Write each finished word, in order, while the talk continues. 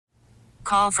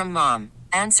Call from mom.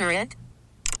 Answer it.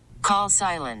 Call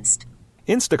silenced.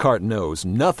 Instacart knows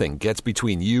nothing gets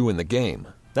between you and the game.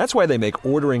 That's why they make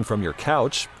ordering from your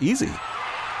couch easy.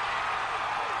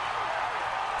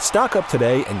 Stock up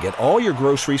today and get all your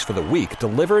groceries for the week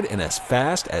delivered in as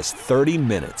fast as 30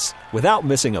 minutes without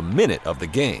missing a minute of the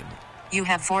game. You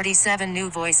have 47 new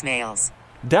voicemails.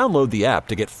 Download the app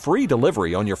to get free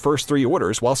delivery on your first 3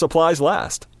 orders while supplies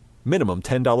last. Minimum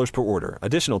 $10 per order.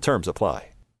 Additional terms apply.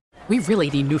 We really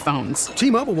need new phones.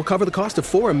 T-Mobile will cover the cost of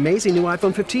 4 amazing new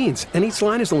iPhone 15s, and each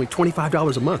line is only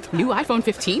 $25 a month. New iPhone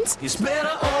 15s? It's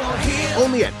better over here.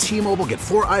 Only at T-Mobile, get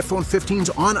 4 iPhone 15s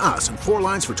on us and 4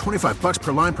 lines for $25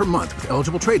 per line per month with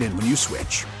eligible trade-in when you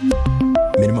switch.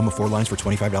 Minimum of 4 lines for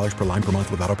 $25 per line per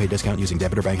month with autopay discount using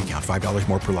debit or bank account. $5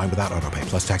 more per line without autopay,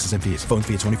 plus taxes and fees. Phone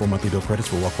fee at 24 monthly bill credits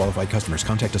for well-qualified customers.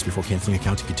 Contact us before canceling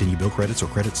account to continue bill credits or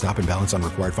credit stop and balance on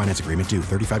required finance agreement due.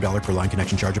 $35 per line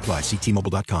connection charge applies. See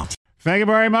T-Mobile.com. Thank you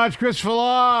very much, Chris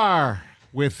Villar,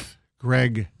 with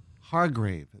Greg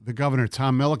Hargrave, the governor,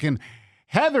 Tom Milliken,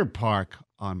 Heather Park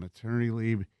on maternity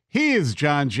leave. He is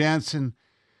John Jansen,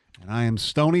 and I am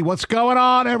Stoney. What's going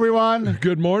on, everyone?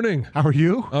 Good morning. How are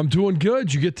you? I'm doing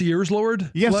good. You get the ears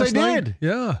lowered? Yes, last I night? did.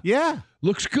 Yeah. Yeah.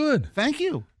 Looks good. Thank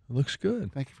you. Looks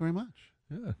good. Thank you very much.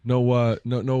 Yeah.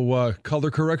 No color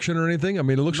correction or anything? I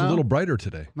mean, it looks a little brighter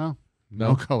today. No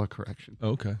color correction.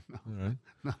 Okay. No. All right.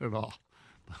 Not at all.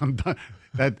 I'm done.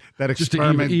 That Just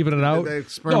experiment, to even it out? The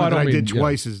experiment that I did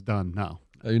twice is done. No.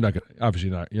 You're not going to, obviously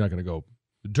not, you're not going to go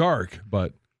dark,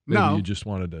 but maybe you just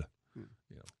wanted to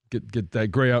get that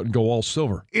gray out and go all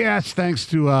silver. Yes, thanks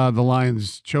to the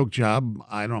Lions choke job,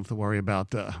 I don't have to worry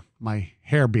about my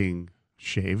hair being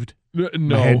shaved. No.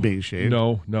 My head being shaved.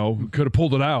 No. Could have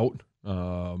pulled it out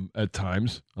at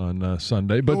times on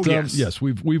Sunday, but yes,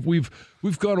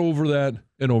 we've gone over that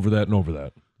and over that and over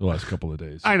that the last couple of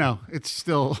days. I know it's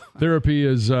still therapy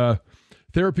is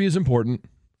important,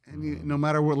 and no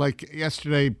matter what. Like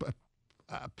yesterday,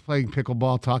 playing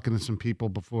pickleball, talking to some people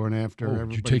before and after.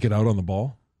 Did you take it out on the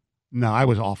ball? No, I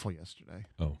was awful yesterday.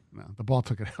 Oh no, the ball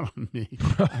took it out on me.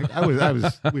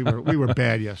 We were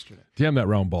bad yesterday. Damn that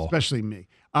round ball, especially me.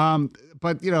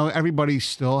 But everybody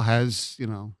still has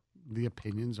the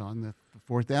opinions on the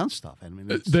fourth down stuff. I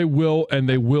mean, they will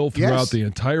throughout the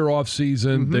entire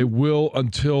offseason. Mm-hmm. They will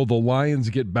until the Lions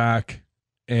get back,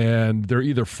 and they're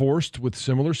either forced with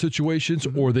similar situations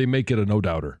or they make it a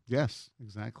no-doubter. Yes,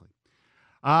 exactly.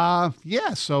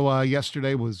 So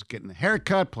yesterday was getting a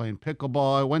haircut, playing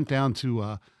pickleball. I went down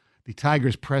to the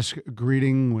Tigers press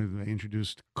greeting when they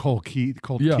introduced Colt Keith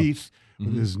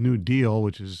with his new deal,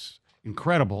 which is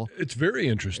incredible. It's very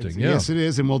interesting. Yes, it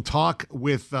is. And we'll talk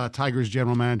with Tigers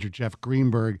general manager Jeff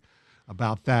Greenberg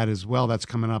about that as well. That's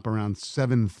coming up around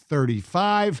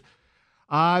 7:35.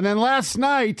 And then last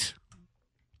night,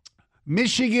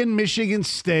 Michigan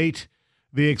State,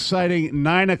 the exciting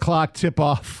 9:00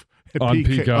 tip-off on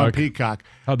Peacock.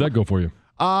 How'd that go for you?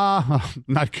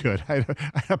 Not good. I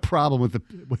had a problem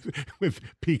with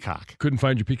Peacock. Couldn't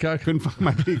find your Peacock? Couldn't find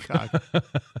my Peacock.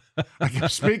 I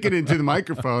kept speaking into the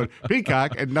microphone,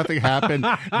 Peacock, and nothing happened.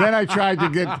 Then I tried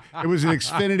to it was an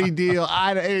Xfinity deal.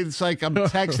 It's like I'm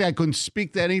texting. I couldn't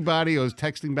speak to anybody. I was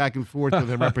texting back and forth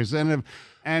with a representative.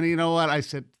 And you know what? I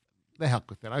said, the heck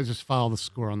with it. I just follow the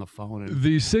score on the phone.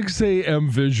 The 6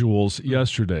 a.m. visuals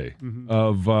yesterday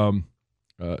of I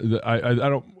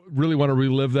don't really want to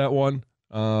relive that one.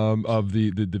 Of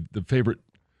the favorite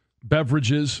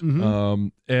beverages,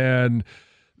 and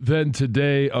then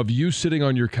today of you sitting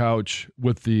on your couch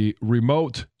with the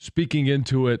remote, speaking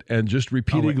into it, and just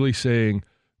repeatedly saying,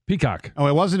 Peacock. Oh,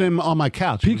 it wasn't on my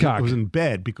couch. Peacock. It was in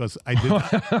bed because I did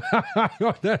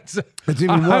that. That's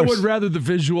even worse. I would rather the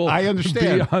visual I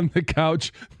understand. be on the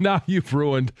couch. Now you've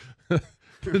ruined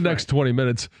the next 20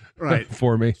 minutes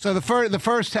for me. So the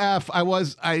first half,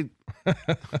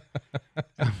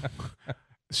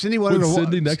 Cindy wanted Was to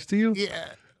Cindy next to you?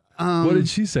 Yeah. What did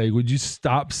she say? Would you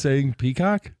stop saying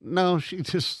Peacock? No, she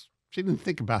didn't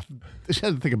think about. She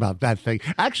doesn't think about that thing.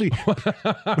 Actually, all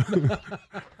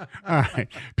right.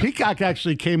 Peacock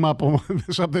actually came up on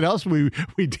something else we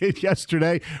did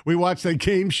yesterday. We watched that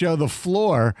game show, The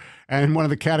Floor, and one of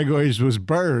the categories was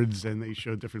birds, and they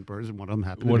showed different birds, and one of them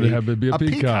happened to be a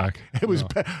peacock. It was,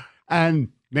 and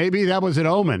maybe that was an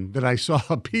omen that I saw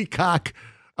a peacock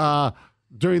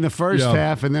during the first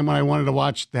half, and then when I wanted to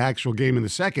watch the actual game in the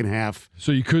second half.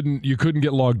 So you couldn't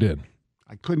get logged in.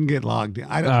 I couldn't get logged in.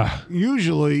 I don't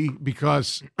usually,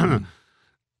 because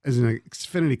as an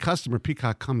Xfinity customer,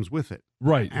 Peacock comes with it.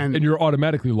 Right. And you're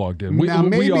automatically logged in. We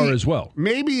are as well.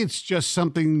 Maybe it's just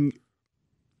something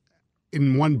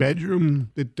in one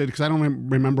bedroom because I don't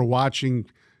remember watching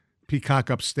Peacock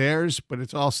upstairs, but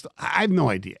it's all. I have no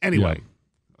idea. Anyway,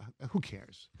 who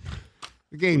cares?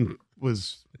 The game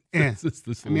was.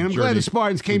 This I mean, I'm glad the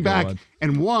Spartans came back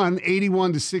and won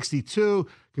 81-62.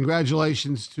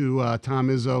 Congratulations to Tom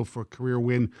Izzo for career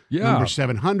win number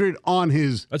 700 on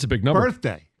his That's a big number.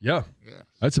 birthday. Yeah,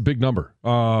 that's a big number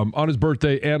on his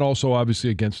birthday, and also obviously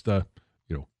against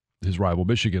his rival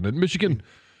Michigan. And Michigan,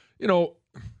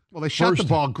 well, they shot the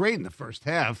ball great in the first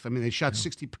half. I mean, they shot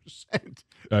 60%.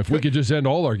 If we could just end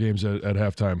all our games at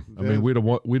halftime, I mean,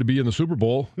 we'd be in the Super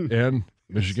Bowl, and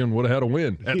Michigan would have had a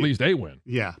win, at least a win.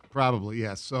 Yeah, probably.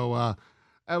 Yeah. So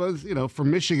I was, from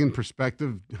Michigan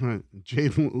perspective,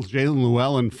 Jalen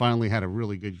Llewellyn finally had a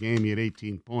really good game. He had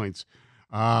 18 points.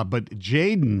 But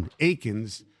Jaden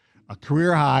Akins, a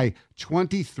career high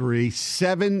 23,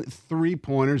 7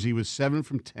 3-pointers. He was 7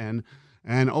 from 10.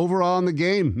 And overall in the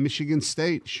game, Michigan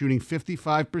State shooting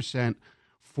 55%,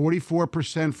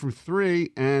 44% from 3.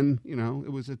 And,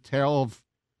 it was a tale of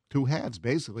two halves,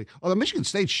 basically. Although Michigan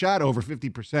State shot over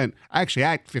 50%, actually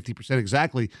at 50%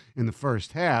 exactly in the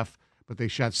first half, but they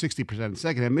shot 60% in the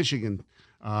second half. Michigan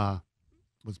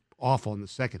was awful in the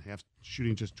second half,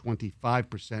 shooting just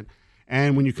 25%.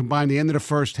 And when you combine the end of the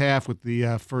first half with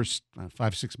the first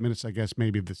 5-6 minutes, I guess,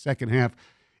 maybe of the second half,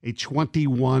 a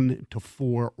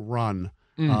 21-4 run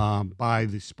by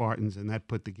the Spartans, and that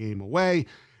put the game away.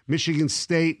 Michigan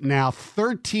State now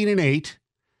 13-8.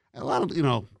 A lot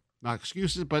of, not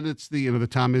excuses, but it's the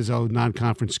Tom Izzo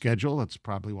non-conference schedule. That's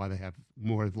probably why they have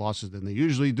more losses than they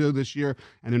usually do this year,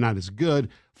 and they're not as good.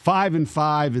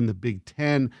 5-5 in the Big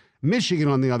Ten. Michigan,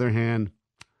 on the other hand,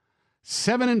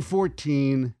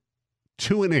 7-14,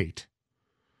 2-8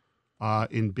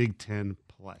 in Big Ten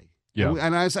play. Yeah,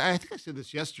 and I think I said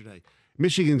this yesterday.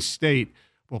 Michigan State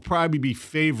will probably be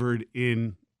favored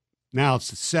in. Now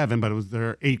it's 7, but it was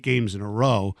their 8 games in a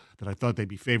row that I thought they'd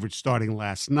be favored starting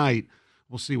last night.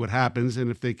 We'll see what happens,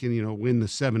 and if they can, win the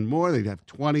 7 more, they'd have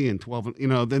 20 and 12.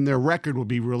 Then their record will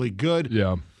be really good.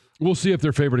 Yeah, we'll see if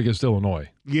they're favored against Illinois.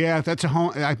 Yeah, that's a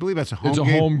home. I believe that's a home. It's a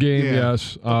game. home game. Yeah,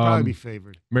 yes, they'll probably be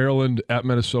favored. Maryland at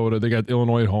Minnesota. They got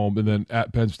Illinois at home, and then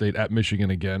at Penn State, at Michigan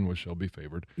again, which they'll be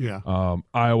favored. Yeah.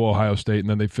 Iowa, Ohio State, and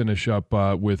then they finish up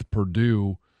with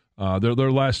Purdue.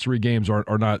 Their last 3 games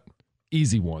are not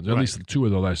easy ones. At least 2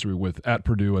 of their last 3 with at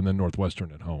Purdue and then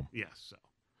Northwestern at home. Yes. So.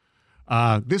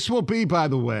 This will be, by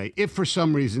the way, if for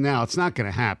some reason now it's not going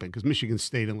to happen because Michigan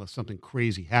State, unless something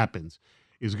crazy happens,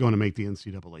 is going to make the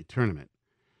NCAA tournament.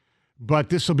 But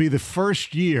this will be the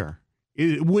first year.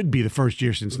 It would be the first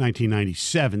year since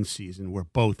 1997 season where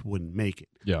both wouldn't make it.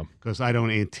 Yeah. Because I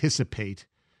don't anticipate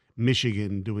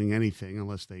Michigan doing anything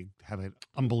unless they have an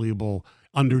unbelievable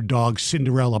underdog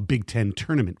Cinderella Big Ten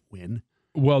tournament win.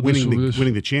 Well, winning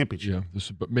the championship. Yeah,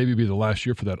 this would maybe be the last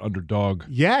year for that underdog.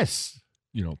 Yes.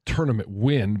 Tournament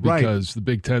win because the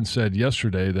Big Ten said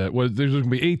yesterday that there's going to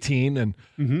be 18, and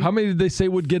how many did they say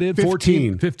would get in?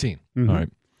 15. 15. Mm-hmm. All right.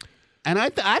 And I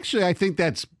think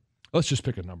that's. Let's just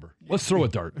pick a number. Let's throw a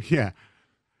dart. Yeah.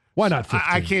 Why not 15?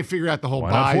 I can't figure out the whole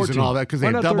Why not buys 14? and all that because they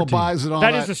have double 13? buys and all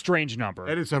that. That is a strange number.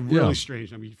 That is a really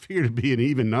strange number. You figure it'd be an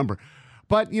even number.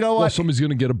 But you know what? Well, somebody's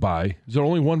going to get a buy. Is there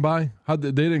only one buy?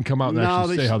 They didn't come out and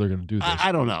actually say how they're going to do this.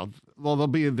 I don't know. Well,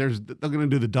 they're going to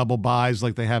do the double buys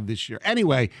like they have this year.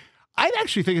 Anyway, I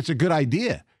actually think it's a good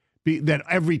idea that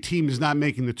every team is not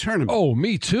making the tournament. Oh,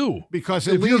 me too. Because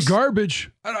if you're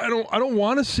garbage, I don't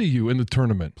want to see you in the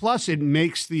tournament. Plus, it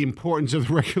makes the importance of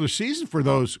the regular season for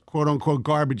those quote unquote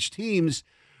garbage teams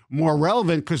more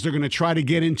relevant because they're going to try to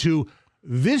get into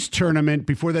this tournament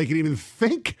before they can even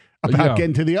think about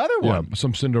getting to the other one. Yeah,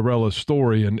 some Cinderella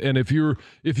story. And if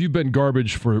you've been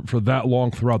garbage for that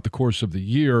long throughout the course of the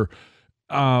year,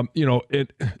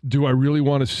 do I really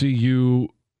want to see you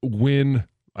win,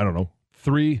 I don't know,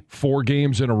 3-4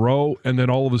 games in a row and then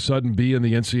all of a sudden be in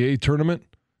the NCAA tournament?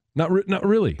 Not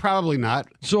really. Probably not.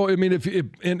 So, I mean,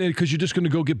 because you're just going to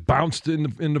go get bounced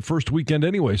in the first weekend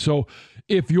anyway. So,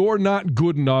 if you're not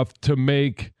good enough to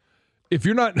if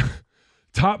you're not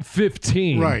top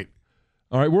 15. Right.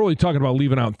 All right, we're only talking about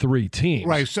leaving out 3 teams.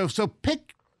 Right. So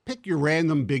pick your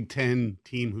random Big Ten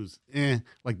team who's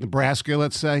like Nebraska,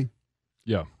 let's say.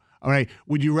 Yeah. All right.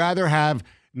 Would you rather have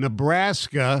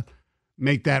Nebraska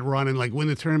make that run and win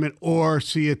the tournament, or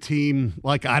see a team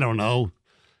like, I don't know,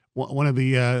 one of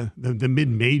the mid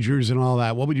majors and all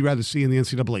that? What would you rather see in the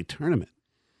NCAA tournament?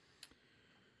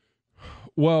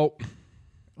 Well,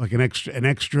 like an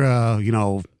extra,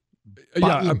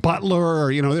 Butler,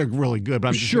 or they're really good. But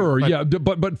I'm just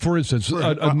but for instance,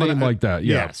 a name like that,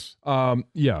 yes,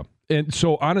 yeah. And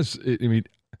so, honestly, I mean,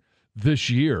 this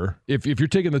year, if you're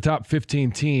taking the top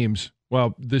 15 teams,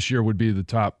 well, this year would be the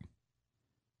top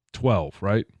 12,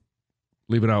 right?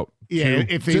 leaving out Yeah, two.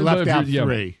 if they left out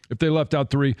three. If they left out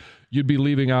three, you'd be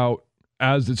leaving out,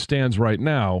 as it stands right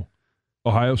now,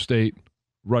 Ohio State,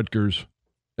 Rutgers,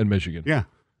 and Michigan. Yeah.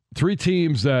 Three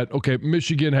teams that, okay,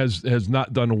 Michigan has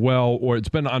not done well, or it's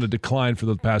been on a decline for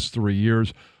the past 3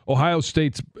 years. Ohio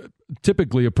State's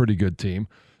typically a pretty good team.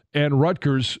 And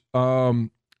Rutgers,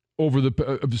 over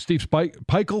the Steve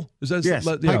Pikiell? Is that Yes,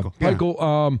 Pikiell. yeah.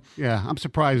 Pikiell. Yeah, I'm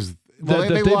surprised. That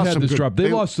they've lost had some this good- drop.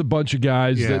 They lost a bunch of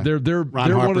guys. Yeah. They're Ron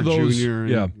one Harper of those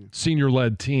Jr.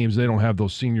 senior-led teams. They don't have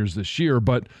those seniors this year,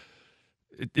 but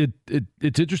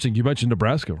it's interesting. You mentioned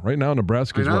Nebraska. Right now,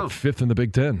 Nebraska is fifth in the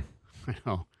Big Ten. I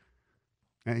know.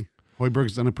 Hey,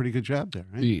 Hoiberg's done a pretty good job there,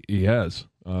 right? He has.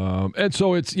 And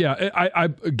so it's, I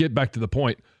get back to the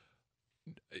point.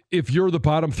 If you're the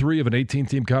bottom three of an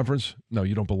 18-team conference, no,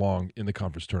 you don't belong in the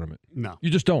conference tournament. No.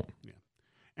 You just don't. Yeah.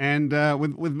 And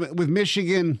with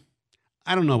Michigan,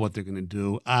 I don't know what they're going to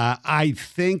do. I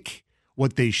think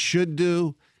what they should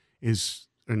do is,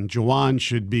 and Juwan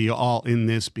should be all in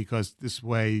this, because this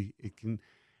way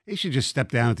he should just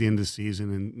step down at the end of the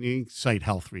season and cite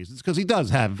health reasons, because he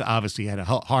does obviously had a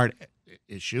heart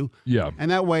issue. Yeah.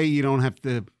 And that way you don't have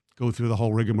to go through the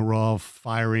whole rigmarole of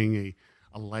firing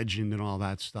a legend and all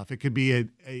that stuff. It could be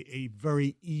a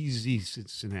very easy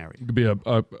scenario. It could be a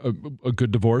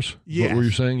good divorce. Yes. What were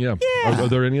you saying? Yeah. Are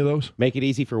there any of those? Make it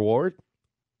easy for Ward?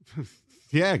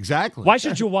 Yeah, exactly. Why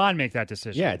should Juwan make that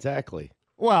decision? Yeah, exactly.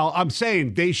 Well, I'm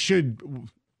saying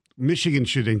Michigan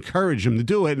should encourage him to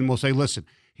do it, and we'll say, listen,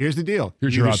 here's the deal.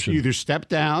 Here's your option. You either step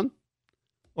down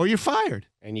or you're fired.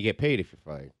 And you get paid if you're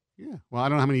fired. Yeah. Well, I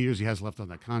don't know how many years he has left on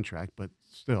that contract, but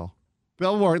still.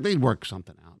 They'd work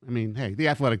something out. I mean, hey, the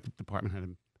athletic department had a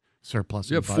surplus.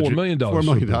 Yeah, in the budget. $4 million. $4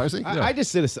 million. I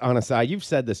just sit on a side. You've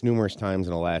said this numerous times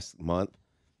in the last month.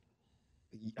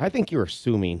 I think you're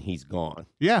assuming he's gone.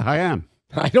 Yeah, I am.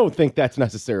 I don't think that's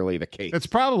necessarily the case. That's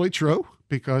probably true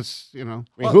because, I mean,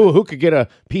 who could get a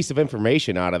piece of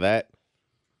information out of that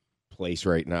place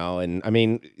right now? And, I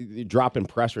mean, dropping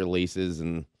press releases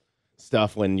and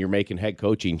stuff when you're making head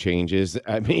coaching changes.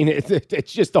 I mean,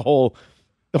 it's just the whole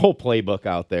playbook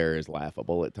out there is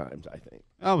laughable at times, I think.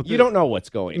 Oh, you don't know what's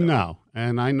going on. No,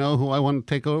 and I know who I want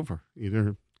to take over,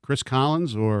 either Chris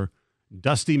Collins or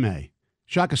Dusty May.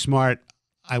 Shaka Smart,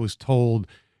 I was told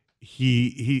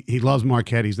he loves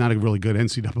Marquette. He's not a really good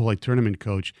NCAA tournament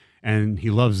coach, and he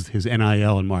loves his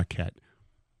NIL and Marquette.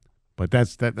 But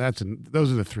those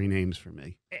are the three names for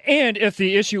me. And if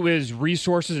the issue is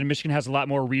resources, and Michigan has a lot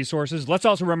more resources, let's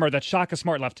also remember that Shaka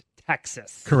Smart left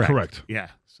Texas. Correct. Yeah.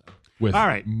 So. With all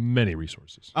right. many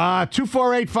resources.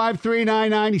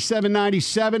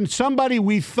 248-539-9797. Somebody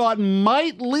we thought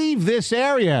might leave this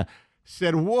area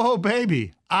said, whoa,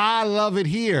 baby, I love it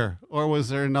here. Or was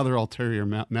there another ulterior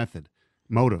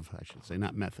motive, I should say,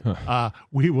 not method.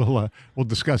 We'll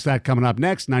discuss that coming up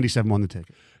next. 97.1 The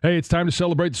Ticket. Hey, it's time to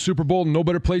celebrate the Super Bowl. No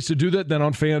better place to do that than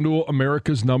on FanDuel,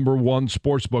 America's #1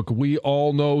 sportsbook. We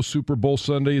all know Super Bowl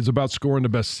Sunday is about scoring the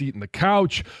best seat in the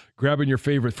couch, grabbing your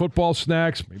favorite football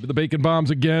snacks, maybe the bacon bombs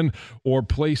again, or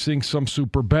placing some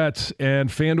super bets.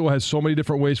 And FanDuel has so many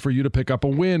different ways for you to pick up a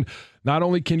win. Not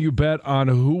only can you bet on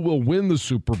who will win the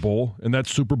Super Bowl, and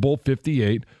that's Super Bowl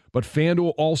 58, but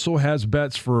FanDuel also has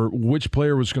bets for which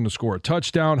player was going to score a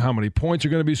touchdown, how many points are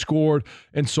going to be scored,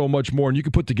 and so much more. And you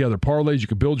can put together parlays. You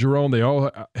can build your own. They all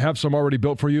have some already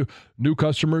built for you. New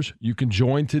customers, you can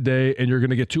join today, and you're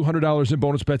going to get $200 in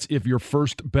bonus bets if your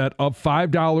first bet of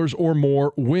 $5 or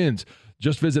more wins.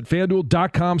 Just visit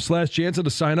FanDuel.com/Jansen to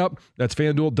sign up. That's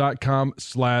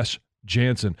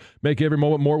FanDuel.com/Jansen. Make every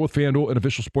moment more with FanDuel, an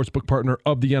official sportsbook partner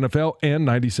of the NFL and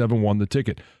 97.1 The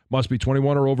Ticket. Must be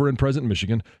 21 or over and present in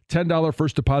Michigan. $10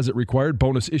 first deposit required.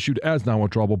 Bonus issued as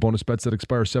non-withdrawable bonus bets that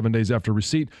expire 7 days after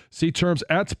receipt. See terms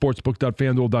at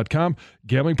sportsbook.fanduel.com.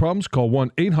 Gambling problems? Call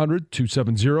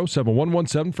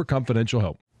 1-800-270-7117 for confidential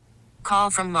help. Call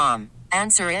from mom.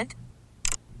 Answer it.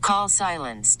 Call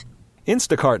silenced.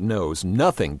 Instacart knows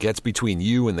nothing gets between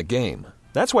you and the game.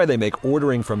 That's why they make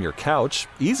ordering from your couch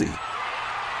easy.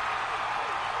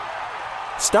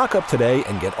 Stock up today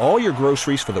and get all your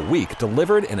groceries for the week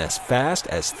delivered in as fast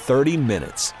as 30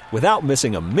 minutes without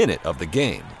missing a minute of the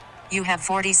game. You have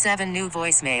 47 new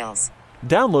voicemails.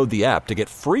 Download the app to get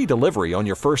free delivery on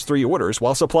your first 3 orders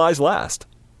while supplies last.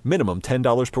 Minimum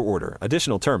 $10 per order.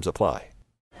 Additional terms apply.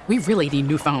 We really need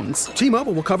new phones.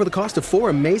 T-Mobile will cover the cost of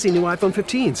 4 amazing new iPhone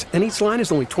 15s, and each line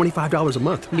is only $25 a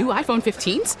month. New iPhone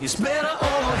 15s? It's better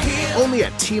over here. Only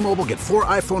at T-Mobile, get 4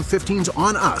 iPhone 15s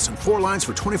on us and 4 lines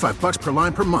for $25 per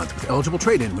line per month with eligible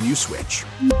trade-in when you switch.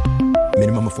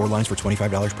 Minimum of 4 lines for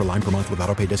 $25 per line per month with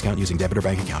autopay discount using debit or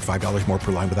bank account. $5 more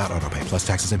per line without autopay, plus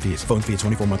taxes and fees. Phone fee at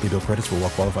 24 monthly bill credits for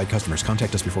well-qualified customers.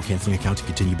 Contact us before canceling account to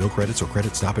continue bill credits or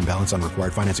credit stop and balance on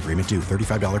required finance agreement due.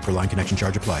 $35 per line connection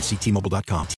charge applies. See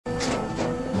T-Mobile.com.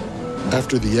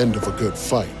 After the end of a good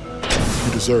fight,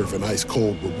 you deserve an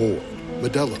ice-cold reward.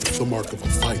 Modelo is the mark of a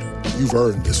fighter. You've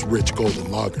earned this rich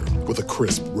golden lager with a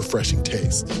crisp, refreshing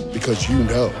taste. Because you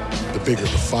know, the bigger the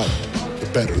fight, the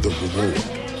better the reward.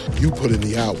 You put in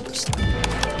the hours,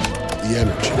 the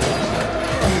energy,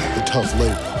 the tough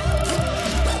labor.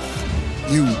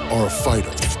 You are a fighter,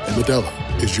 and Modelo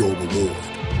is your reward.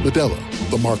 Modelo,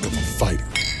 the mark of a fighter.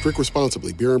 Drink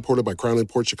responsibly. Beer imported by Crown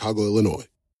Imports, Chicago, Illinois.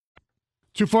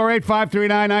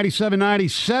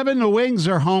 248-539-9797. The Wings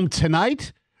are home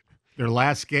tonight. Their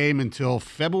last game until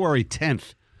February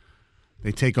 10th.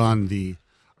 They take on the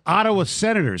Ottawa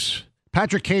Senators.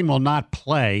 Patrick Kane will not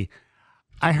play.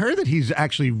 I heard that he's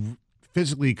actually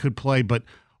physically could play, but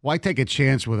why take a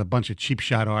chance with a bunch of cheap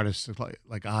shot artists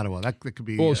like Ottawa? That could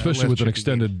be especially with an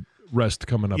extended rest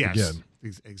coming up again.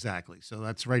 Exactly. So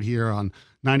that's right here on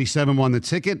 97.1 The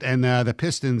Ticket, and the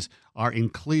Pistons are in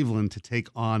Cleveland to take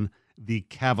on the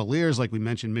Cavaliers. Like we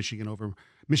mentioned, Michigan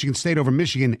State over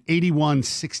Michigan,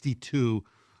 81-62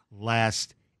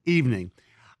 last evening.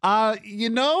 You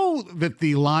know that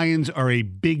the Lions are a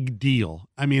big deal.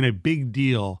 I mean, a big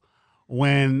deal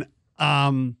when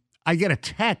I get a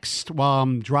text while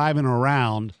I'm driving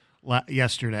around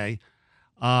yesterday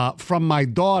from my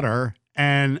daughter,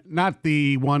 and not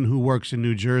the one who works in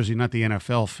New Jersey, not the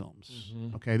NFL films.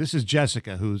 Mm-hmm. Okay, this is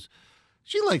Jessica,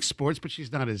 she likes sports, but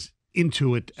she's not as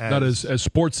into it as not as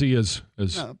sportsy as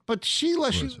no, but she's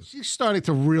starting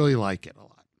to really like it a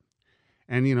lot.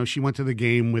 And she went to the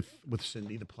game with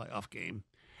Cindy, the playoff game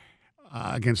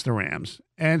against the Rams.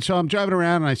 And so I'm driving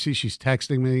around and I see she's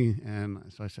texting me, and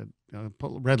so I said,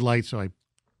 put red light. So I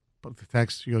put the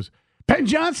text. She goes, Ben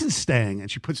Johnson's staying,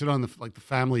 and she puts it on the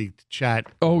family chat.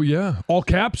 Oh yeah, all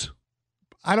caps.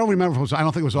 I don't remember if it was. I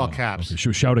don't think it was all caps. Okay. She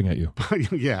was shouting at you.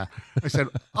 Yeah. I said,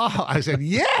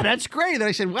 yeah, that's great. Then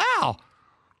I said, wow,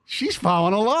 she's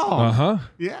following along. Uh-huh.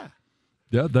 Yeah.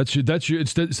 Yeah, that's you.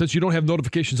 Since you don't have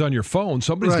notifications on your phone,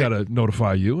 somebody's got to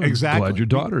notify you. Exactly. Glad your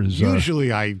daughter is.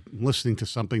 Usually I'm listening to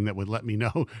something that would let me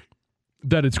know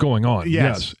that it's going on.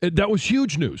 Yes. That was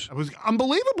huge news. It was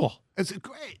unbelievable. It's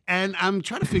great. And I'm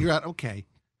trying to figure out, okay,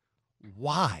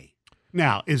 why?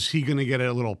 Now, is he going to get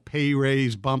a little pay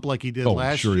raise bump like he did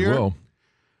last year? Sure he will.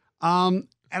 And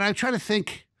I'm trying to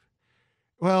think,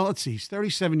 well, let's see. He's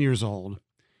 37 years old.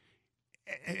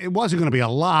 It wasn't going to be a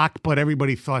lock, but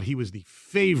everybody thought he was the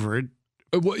favorite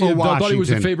I thought he was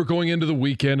the favorite going into the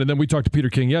weekend, and then we talked to Peter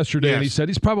King yesterday, and he said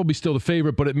he's probably still the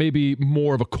favorite, but it may be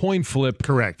more of a coin flip.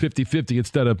 Correct. 50-50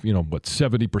 instead of,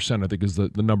 70%, I think is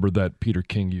the number that Peter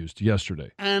King used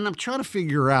yesterday. And I'm trying to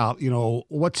figure out,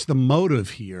 what's the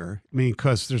motive here? I mean,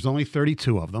 because there's only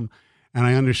 32 of them, and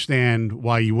I understand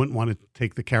why you wouldn't want to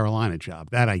take the Carolina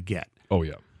job. That I get. Oh,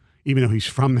 yeah. Even though he's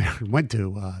from there, went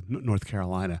to North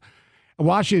Carolina.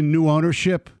 Washington, new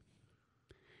ownership.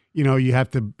 You have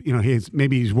to,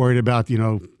 he's worried about,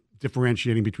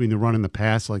 differentiating between the run and the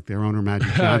pass like their owner,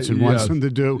 Magic Johnson, wants them to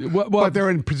do. But they're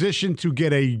in position to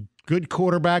get a good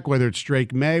quarterback, whether it's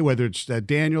Drake May, whether it's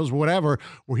Daniels, whatever,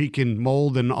 where he can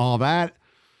mold and all that.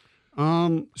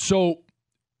 So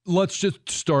let's just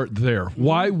start there.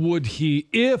 Why would he,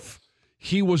 if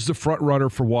he was the front runner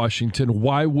for Washington,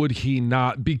 why would he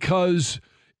not? Because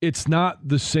it's not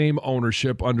the same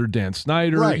ownership under Dan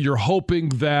Snyder. Right. You're hoping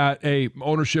that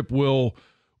ownership will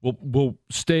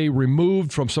stay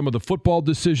removed from some of the football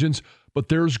decisions, but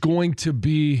there's going to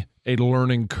be a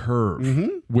learning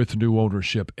curve with new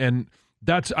ownership. And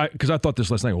that's because I thought this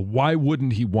last night. Why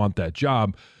wouldn't he want that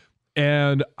job?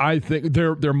 And I think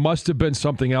there must have been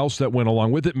something else that went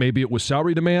along with it. Maybe it was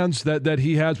salary demands that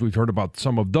he has. We've heard about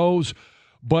some of those,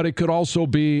 but it could also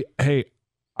be, hey,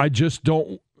 I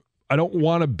don't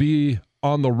want to be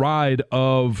on the ride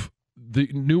of the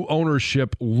new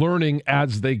ownership learning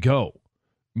as they go.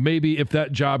 Maybe if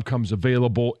that job comes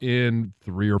available in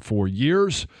 3 or 4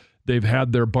 years, they've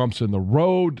had their bumps in the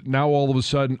road. Now all of a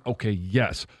sudden, okay,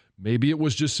 yes, maybe it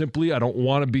was just simply I don't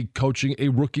want to be coaching a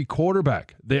rookie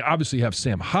quarterback. They obviously have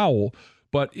Sam Howell,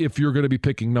 but if you're going to be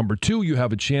picking number 2, you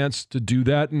have a chance to do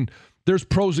that. And there's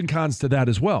pros and cons to that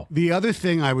as well. The other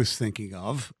thing I was thinking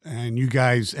of, and you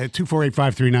guys at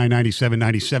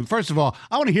 248-539-9797, first of all,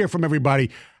 I want to hear from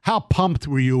everybody. How pumped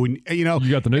were you? And you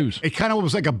got the news. It kind of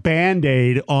was like a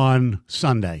Band-Aid on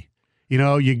Sunday.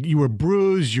 You were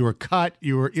bruised, you were cut,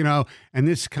 and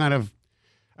this kind of,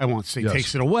 I won't say Yes.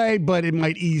 takes it away, but it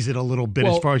might ease it a little bit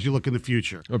as far as you look in the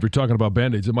future. If you're talking about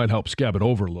Band-Aids, it might help scab it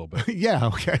over a little bit. Yeah,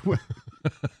 okay.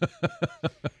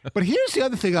 But here's the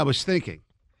other thing I was thinking.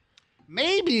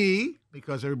 Maybe,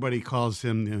 because everybody calls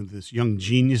him this young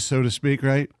genius, so to speak,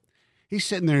 right? He's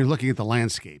sitting there looking at the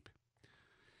landscape.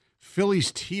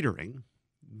 Philly's teetering.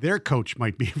 Their coach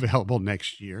might be available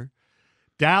next year.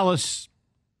 Dallas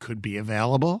could be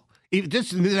available.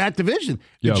 Just in that division.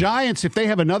 The Giants, if they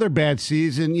have another bad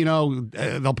season,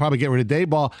 they'll probably get rid of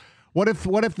Dayball. What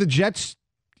if the Jets,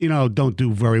 don't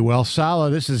do very well?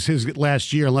 Saleh, this is his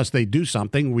last year unless they do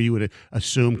something, where you would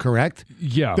assume, correct?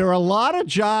 Yeah. There are a lot of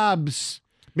jobs,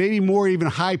 maybe more even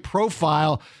high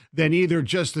profile than either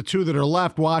just the two that are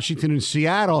left, Washington and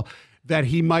Seattle, that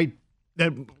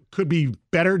could be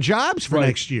better jobs for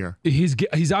next year.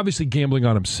 He's obviously gambling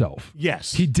on himself.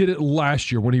 Yes. He did it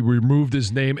last year when he removed his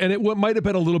name, and it might have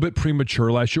been a little bit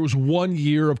premature last year. It was 1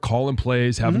 year of calling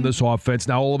plays, having this offense.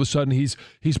 Now all of a sudden he's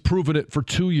proven it for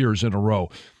 2 years in a row.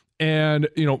 And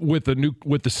with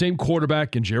the same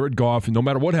quarterback in Jared Goff, and no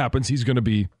matter what happens, he's going to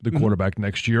be the quarterback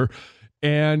next year.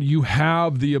 And you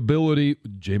have the ability,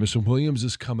 Jameson Williams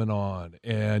is coming on,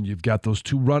 and you've got those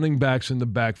two running backs in the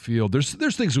backfield.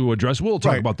 There's things we'll address. We'll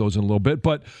talk about those in a little bit,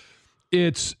 but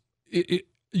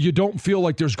you don't feel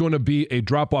like there's going to be a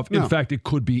drop-off. No. In fact, it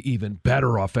could be even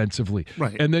better offensively.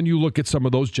 Right. And then you look at some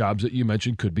of those jobs that you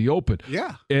mentioned could be open.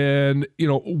 Yeah. And,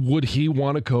 would he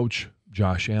want to coach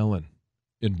Josh Allen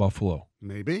in Buffalo?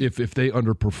 Maybe. If they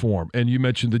underperform. And you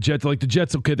mentioned the Jets. Like the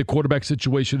Jets, okay, the quarterback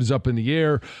situation is up in the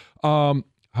air. How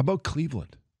about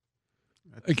Cleveland?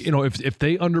 If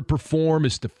they underperform,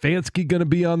 is Stefanski going to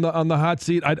be on the hot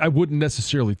seat? I wouldn't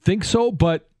necessarily think so,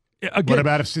 but again. What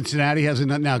about if Cincinnati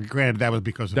hasn't? Now, granted, that was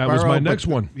because of that Burrow, was my next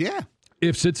one. Yeah.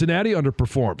 If Cincinnati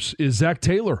underperforms, is Zach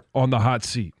Taylor on the hot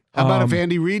seat? How about if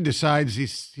Andy Reid decides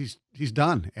he's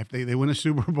done? If they win a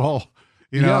Super Bowl,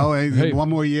 one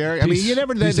more year. I mean, you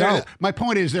never. My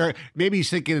point is, maybe he's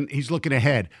thinking he's looking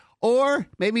ahead, or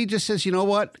maybe he just says, you know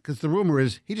what? Because the rumor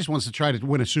is he just wants to try to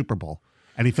win a Super Bowl,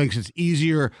 and he thinks it's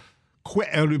easier.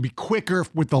 It would be quicker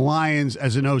with the Lions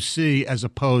as an OC as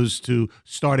opposed to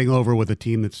starting over with a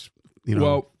team that's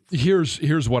Well,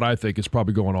 here's what I think is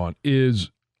probably going on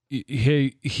is.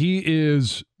 He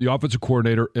is the offensive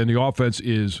coordinator, and the offense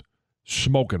is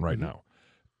smoking right now.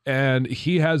 And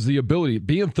he has the ability,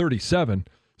 being 37,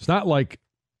 it's not like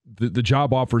the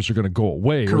job offers are going to go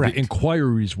away. Correct. Or the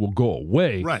inquiries will go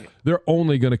away. Right. They're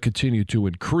only going to continue to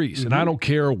increase. And I don't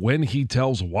care when he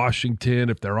tells Washington,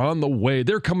 if they're on the way,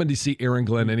 they're coming to see Aaron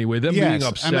Glenn anyway. Them being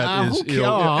upset is, F you.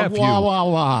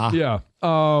 Yeah.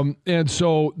 And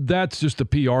so that's just a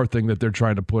PR thing that they're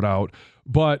trying to put out.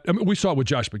 But I mean, we saw it with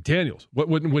Josh McDaniels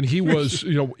when he was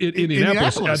in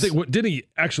Indianapolis. I think didn't he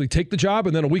actually take the job,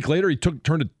 and then a week later he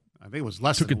turned it. I think it was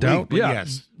less. Took than it down. Week, but yeah.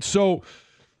 Yes. So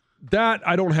that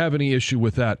I don't have any issue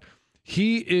with that.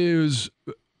 He is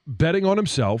betting on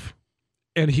himself,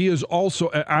 and he is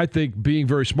also, I think, being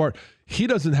very smart. He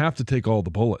doesn't have to take all the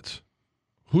bullets.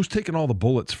 Who's taking all the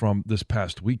bullets from this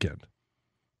past weekend?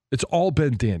 It's all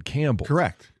been Dan Campbell.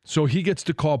 Correct. So he gets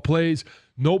to call plays.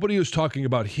 Nobody is talking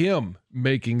about him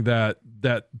making that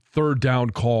third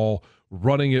down call,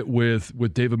 running it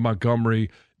with David Montgomery.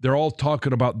 They're all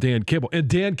talking about Dan Campbell. And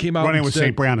Dan came out running with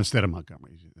St. Brown instead of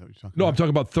Montgomery. No, I'm talking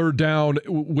about third down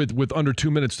with under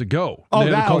 2 minutes to go. Oh,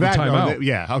 they had to call the timeout.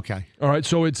 Yeah, okay. All right,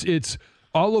 so it's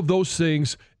all of those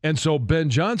things. And so Ben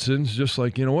Johnson's just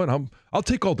like, you know what, I'll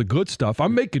take all the good stuff.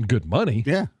 I'm making good money.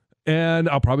 Yeah. And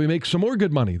I'll probably make some more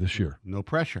good money this year. No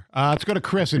pressure. Let's go to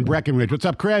Chris in Breckenridge. What's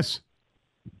up, Chris?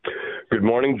 Good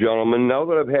morning, gentlemen. Now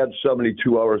that I've had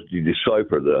 72 hours to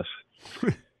decipher this,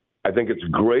 I think it's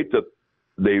great that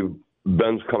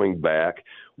Ben's coming back.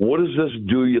 What does this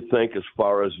do, you think, as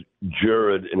far as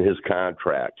Jared and his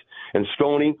contract? And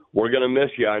Stoney, we're going to miss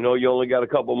you. I know you only got a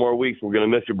couple more weeks. We're going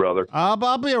to miss you, brother.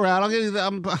 I'll be around.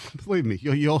 Believe me,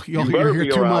 you'll hear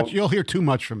too much. You'll hear too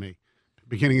much from me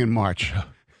beginning in March.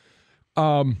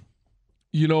 I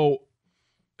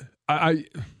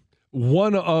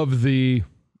one of the,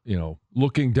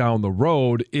 looking down the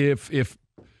road, if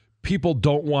people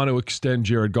don't want to extend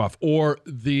Jared Goff, or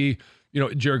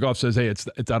Jared Goff says, hey, it's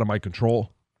out of my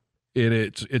control, and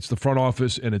it's the front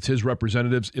office and it's his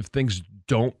representatives. If things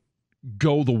don't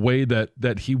go the way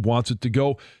that he wants it to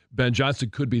go, Ben Johnson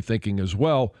could be thinking as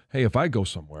well, hey, if I go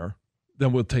somewhere,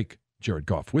 then we'll take Jared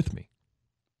Goff with me.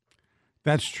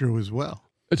 That's true as well.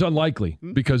 It's unlikely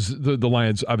because the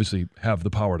Lions obviously have the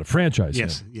power to franchise him.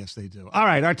 Yes, they do. All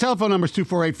right, our telephone number is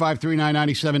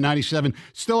 248-539-9797.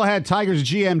 Still ahead, Tigers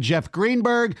GM Jeff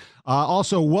Greenberg.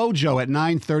 Also, Wojo at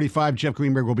 9:35. Jeff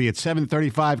Greenberg will be at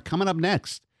 7:35. Coming up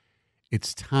next,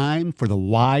 It's time for the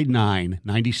Wide 9.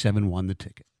 97.1 The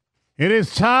Ticket. It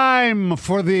is time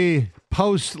for the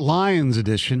post-Lions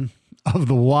edition of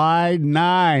the Wide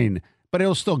 9. But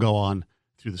it'll still go on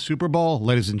through the Super Bowl.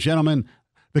 Ladies and gentlemen,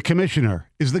 the commissioner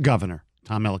is the governor,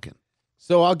 Tom Milliken.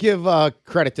 So I'll give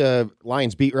credit to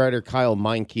Lions beat writer Kyle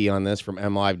Meinke on this from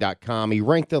MLive.com. He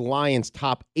ranked the Lions'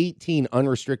 top 18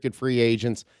 unrestricted free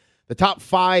agents. The top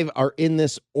 5 are in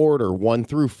this order, 1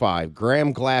 through 5.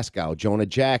 Graham Glasgow, Jonah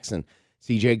Jackson,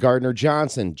 C.J.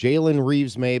 Gardner-Johnson, Jalen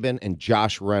Reeves-Maybin, and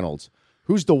Josh Reynolds.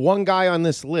 Who's the one guy on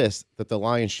this list that the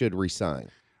Lions should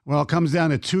re-sign? Well, it comes down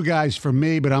to 2 guys for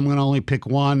me, but I'm going to only pick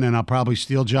one, and I'll probably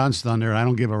steal John's thunder. I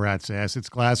don't give a rat's ass. It's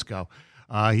Glasgow.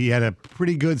 He had a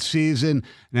pretty good season.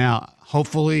 Now,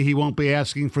 hopefully he won't be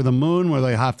asking for the moon where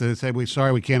they have to say, we're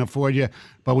sorry, we can't afford you.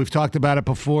 But we've talked about it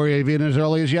before, even as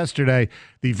early as yesterday.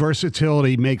 The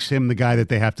versatility makes him the guy that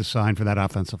they have to sign for that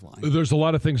offensive line. There's a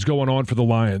lot of things going on for the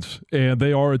Lions, and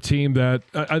they are a team that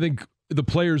I think the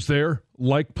players there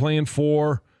like playing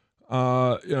for,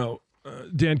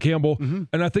 Dan Campbell,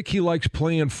 and I think he likes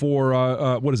playing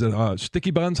for,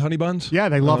 Sticky Buns, Honey Buns? Yeah,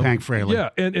 they love Hank Fraley. Yeah,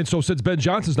 and so since Ben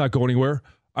Johnson's not going anywhere,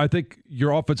 I think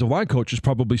your offensive line coach is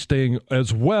probably staying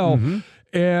as well.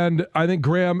 And I think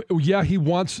Graham, he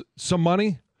wants some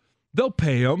money. They'll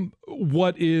pay him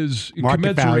what is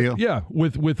market value. Yeah,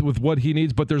 with what he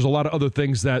needs, but there's a lot of other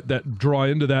things that draw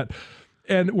into that.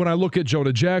 And when I look at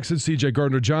Jonah Jackson, C.J.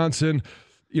 Gardner-Johnson,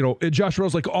 and Josh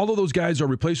Reynolds, like all of those guys are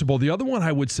replaceable. The other one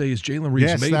I would say is Jalen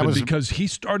Reeves-Maybin because he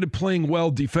started playing well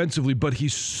defensively, but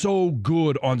he's so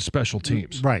good on special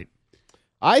teams. Right.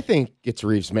 I think it's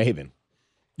Reeves-Maybin.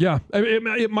 Yeah,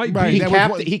 it might be.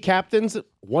 He He captains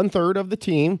 1/3 of the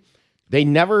team. They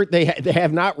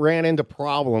have not ran into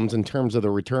problems in terms of the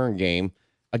return game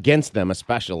against them,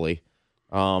 especially,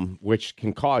 which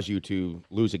can cause you to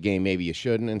lose a game maybe you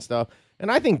shouldn't and stuff.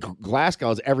 And I think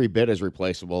Glasgow is every bit as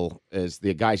replaceable as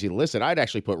the guys you listed. I'd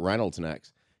actually put Reynolds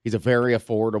next. He's a very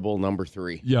affordable number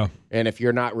 3. Yeah. And if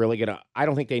you're not really I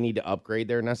don't think they need to upgrade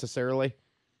there necessarily.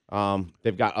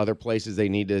 They've got other places they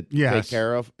need to take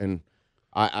care of. And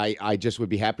I just would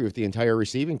be happy with the entire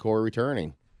receiving core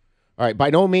returning. All right,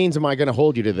 by no means am I going to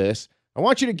hold you to this. I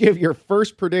want you to give your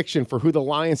first prediction for who the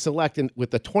Lions select with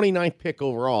the 29th pick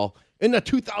overall in the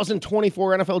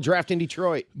 2024 NFL Draft in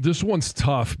Detroit. This one's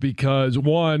tough because,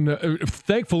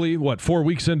 thankfully, 4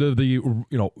 weeks into the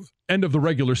end of the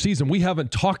regular season, we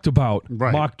haven't talked about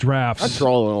mock drafts. I'm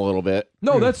trolling a little bit.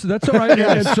 No, that's all right.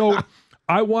 And so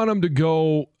I want them to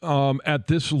go at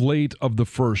this late of the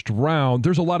first round.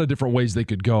 There's a lot of different ways they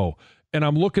could go. And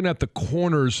I'm looking at the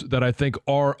corners that I think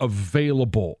are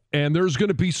available. And there's going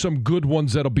to be some good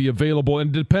ones that'll be available.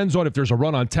 And it depends on if there's a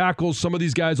run on tackles. Some of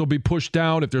these guys will be pushed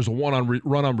down. If there's a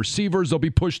run on receivers, they'll be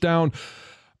pushed down.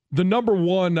 The number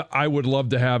 1 I would love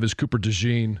to have is Cooper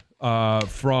DeJean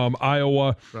from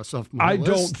Iowa. I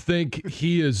don't think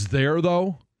he is there,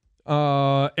 though.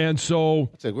 And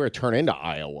so it's like we're going to turn into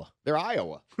Iowa. They're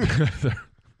Iowa.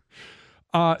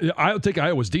 I'll take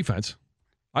Iowa's defense.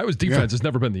 Iowa's defense has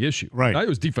never been the issue. Right.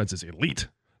 Iowa's defense is elite.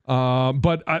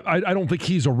 But I don't think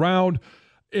he's around.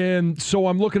 And so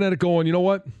I'm looking at it going, you know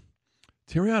what?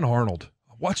 Terrion Arnold.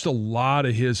 I watched a lot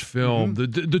of his film.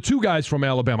 The 2 guys from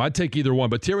Alabama, I'd take either one.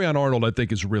 But Terrion Arnold, I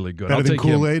think, is really good. Better than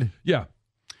Kool-Aid? Yeah.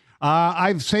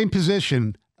 I've same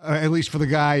position, at least for the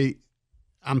guy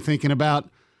I'm thinking about,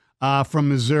 from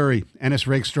Missouri, Ennis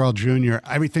Rakestraw Jr.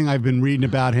 Everything I've been reading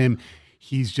about him,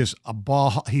 he's just a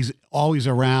ball. He's always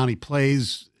around. He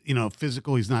plays,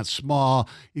 physical. He's not small.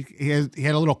 He had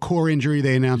a little core injury.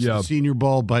 They announced at the Senior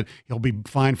Bowl, but he'll be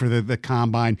fine for the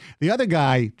combine. The other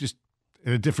guy, just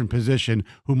in a different position,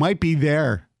 who might be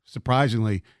there,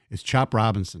 surprisingly, is Chop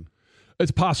Robinson.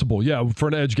 It's possible, for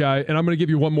an edge guy. And I'm going to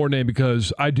give you one more name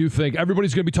because I do think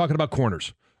everybody's going to be talking about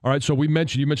corners. All right, so you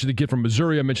mentioned the kid from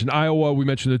Missouri. I mentioned Iowa. We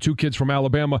mentioned the 2 kids from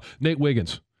Alabama. Nate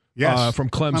Wiggins. Yes, from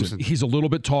Clemson. He's a little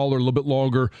bit taller, a little bit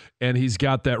longer, and he's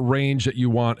got that range that you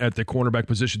want at the cornerback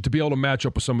position to be able to match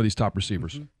up with some of these top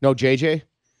receivers. No JJ?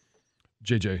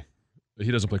 JJ. He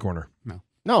doesn't play corner.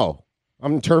 No.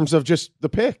 In terms of just the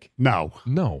pick. No.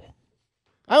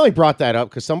 I only brought that up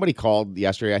because somebody called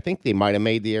yesterday. I think they might have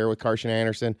made the air with Carson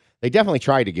Anderson. They definitely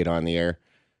tried to get on the air.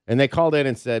 And they called in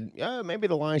and said, maybe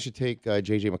the Lions should take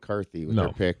J.J. McCarthy with their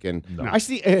pick. And I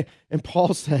see, and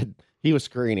Paul said he was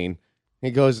screening. He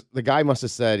goes, the guy must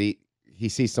have said he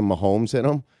sees some Mahomes in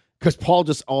him because Paul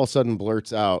just all of a sudden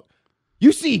blurts out,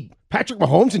 "You see Patrick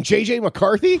Mahomes and J.J.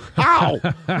 McCarthy? How?"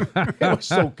 It was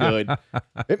so good.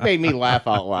 It made me laugh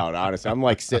out loud, honestly. I'm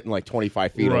like sitting like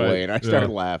 25 feet away, and I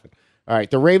started laughing. All right,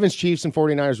 the Ravens, Chiefs, and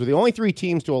 49ers were the only 3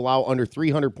 teams to allow under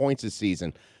 300 points this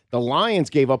season. The Lions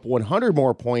gave up 100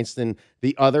 more points than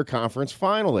the other conference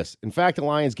finalists. In fact, the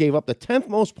Lions gave up the 10th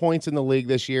most points in the league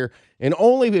this year and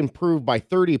only improved by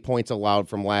 30 points allowed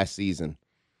from last season.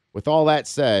 With all that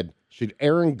said, should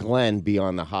Aaron Glenn be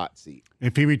on the hot seat?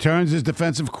 If he returns as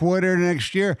defensive coordinator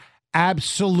next year,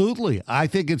 absolutely. I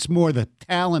think it's more the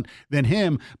talent than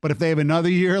him. But if they have another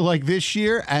year like this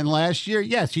year and last year,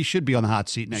 yes, he should be on the hot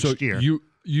seat next year.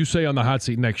 You say on the hot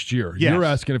seat next year. Yes. You're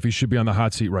asking if he should be on the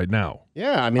hot seat right now.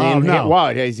 Yeah, I mean,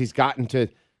 he's gotten to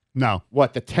the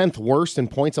 10th worst in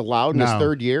points allowed in his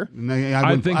third year? No,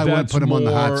 I wouldn't put him on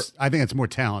the hot. I think it's more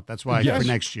talent. That's why for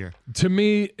next year. To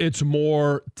me, it's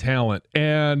more talent.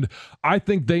 And I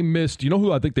think they missed, you know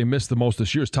who I think they missed the most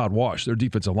this year is Todd Wash, their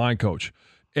defensive line coach.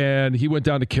 And he went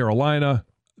down to Carolina.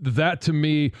 That to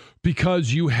me,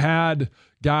 because you had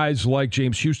guys like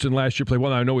James Houston last year play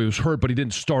well. I know he was hurt, but he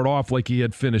didn't start off like he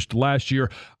had finished last year.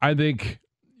 I think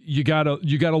you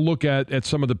gotta look at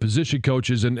some of the position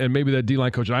coaches and maybe that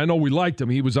D-line coach. And I know we liked him.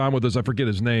 He was on with us. I forget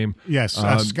his name. Yes,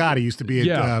 Scott. He used to be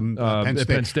at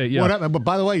Penn State. Yeah. But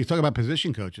by the way, you talk about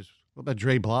position coaches. What about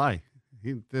Dre Bly?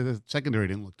 The secondary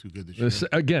didn't look too good this year.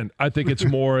 Again, I think it's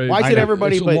more. Why is it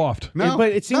everybody but loft? No,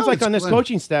 but it seems like on this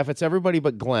coaching staff, it's everybody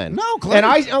but Glenn. No, Glenn.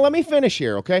 And let me finish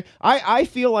here, okay? I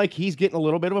feel like he's getting a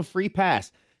little bit of a free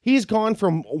pass. He's gone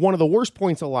from one of the worst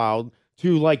points allowed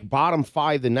to like bottom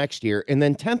 5 the next year, and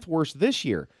then 10th worst this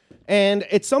year. And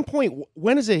at some point,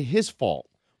 when is it his fault?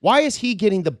 Why is he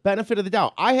getting the benefit of the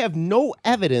doubt? I have no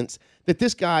evidence that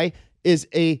this guy is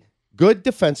a good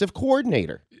defensive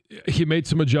coordinator. He made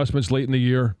some adjustments late in the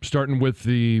year, starting with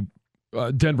the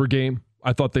Denver game.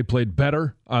 I thought they played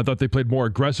better. I thought they played more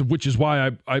aggressive, which is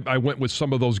why I went with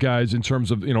some of those guys in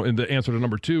terms of, in the answer to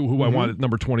number 2, who I wanted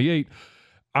number 28.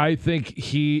 I think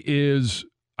he's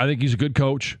a good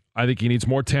coach. I think he needs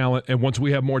more talent. And once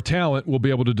we have more talent, we'll be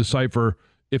able to decipher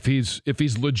if he's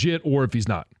legit or if he's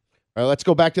not. All right, let's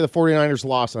go back to the 49ers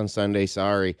loss on Sunday.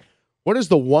 Sorry. What is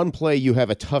the one play you have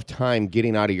a tough time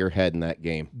getting out of your head in that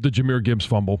game? The Jahmyr Gibbs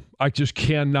fumble. I just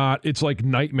cannot. It's like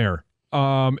nightmare.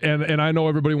 And I know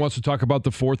everybody wants to talk about the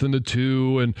 4th and the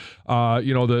 2 and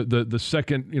the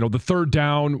second, the third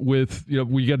down with,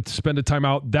 we get to spend a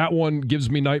timeout. That one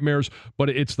gives me nightmares, but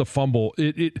it's the fumble.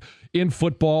 It in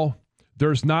football,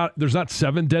 there's not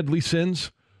 7 deadly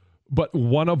sins. But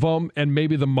one of them, and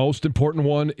maybe the most important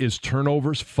one, is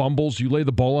turnovers, fumbles. You lay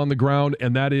the ball on the ground,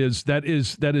 and it's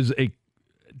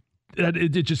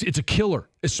a killer,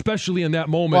 especially in that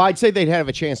moment. Well, I'd say they'd have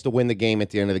a chance to win the game at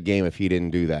the end of the game if he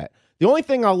didn't do that. The only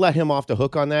thing I'll let him off the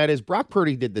hook on that is Brock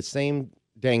Purdy did the same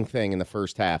dang thing in the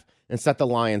first half and set the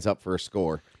Lions up for a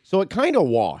score. So it kind of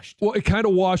washed. Well, it kind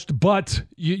of washed, but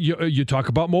you talk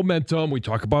about momentum. We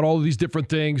talk about all of these different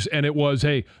things, and it was,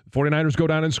 hey, 49ers go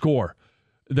down and score.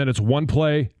 Then it's one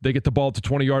play. They get the ball at the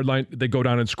 20-yard line. They go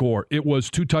down and score. It was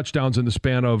 2 touchdowns in the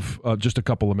span of just a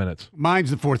couple of minutes.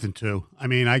 Mine's the 4th and 2. I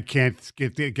mean, I can't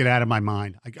get out of my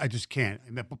mind. I just can't.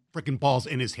 And the freaking ball's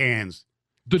in his hands.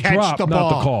 Catch the ball.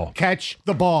 Not the call. Catch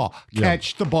the ball.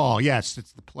 Catch the ball. Yes,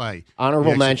 it's the play.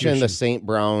 Honorable mention, the St.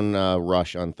 Brown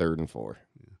rush on 3rd and 4.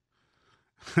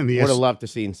 Would have loved to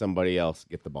seen somebody else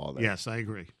get the ball there. Yes, I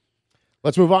agree.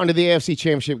 Let's move on to the AFC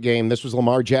Championship game. This was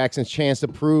Lamar Jackson's chance to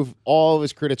prove all of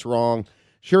his critics wrong.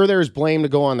 Sure, there's blame to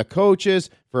go on the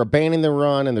coaches for abandoning the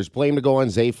run, and there's blame to go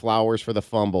on Zay Flowers for the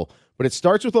fumble. But it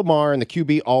starts with Lamar, and the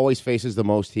QB always faces the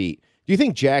most heat. Do you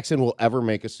think Jackson will ever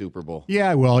make a Super Bowl?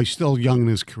 Yeah, well, he's still young in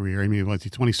his career. I mean, he's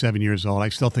 27 years old. I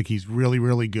still think he's really,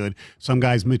 really good. Some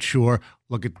guys mature.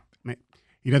 Look at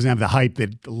he doesn't have the hype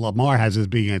that Lamar has as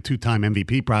being a 2-time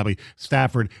MVP probably.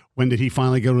 Stafford, when did he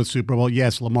finally go to the Super Bowl?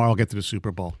 Yes, Lamar will get to the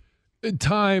Super Bowl.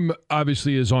 Time,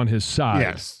 obviously, is on his side.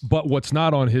 Yes. But what's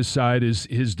not on his side is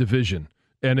his division.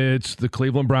 And it's the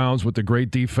Cleveland Browns with the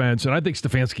great defense. And I think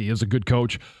Stefanski is a good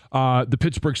coach. The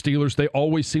Pittsburgh Steelers, they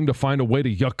always seem to find a way to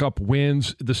yuck up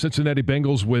wins. The Cincinnati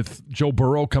Bengals with Joe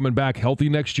Burrow coming back healthy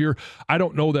next year. I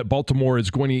don't know that Baltimore is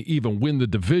going to even win the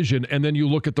division. And then you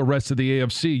look at the rest of the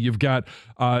AFC. You've got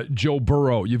Joe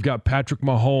Burrow. You've got Patrick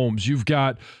Mahomes. You've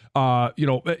got,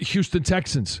 Houston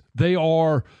Texans. They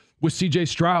are, with C.J.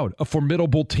 Stroud, a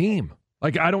formidable team.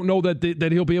 Like, I don't know that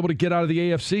he'll be able to get out of the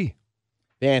AFC.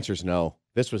 The answer is no.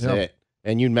 This was it.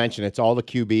 And you mentioned it's all the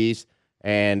QBs,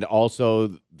 and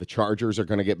also the Chargers are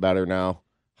going to get better now.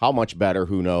 How much better,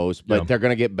 who knows? But they're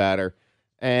going to get better.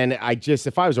 And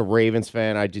if I was a Ravens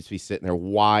fan, I'd just be sitting there,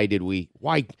 why did we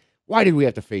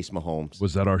have to face Mahomes?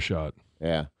 Was that our shot?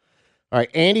 Yeah. All right,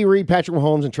 Andy Reid, Patrick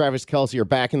Mahomes, and Travis Kelce are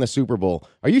back in the Super Bowl.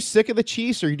 Are you sick of the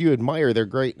Chiefs, or do you admire their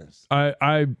greatness?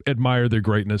 I admire their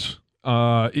greatness.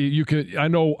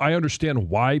 I understand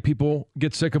why people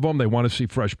get sick of them. They want to see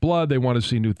fresh blood. They want to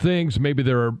see new things. Maybe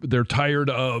they're tired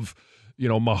of,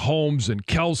 Mahomes and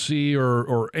Kelsey,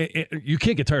 or you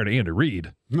can't get tired of Andy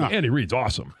Reid. No. Andy Reid's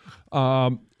awesome.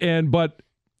 But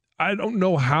I don't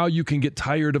know how you can get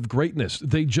tired of greatness.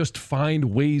 They just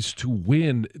find ways to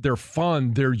win. They're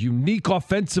fun. They're unique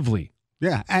offensively.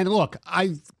 Yeah, and look, a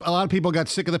lot of people got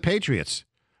sick of the Patriots.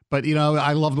 But,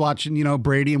 I loved watching,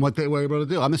 Brady and what they were able to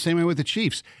do. I'm the same way with the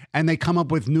Chiefs. And they come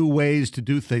up with new ways to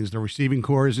do things. The receiving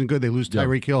core isn't good. They lose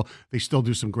Tyreek Hill. They still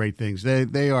do some great things.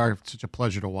 They are such a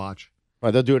pleasure to watch.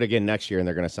 Well, they'll do it again next year, and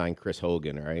they're going to sign Chris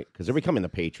Hogan, right? Because they're becoming the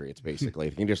Patriots, basically.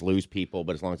 They can just lose people,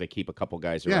 but as long as they keep a couple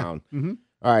guys around. Mm-hmm.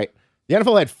 All right. The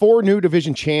NFL had 4 new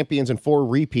division champions and 4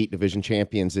 repeat division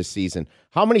champions this season.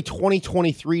 How many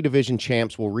 2023 division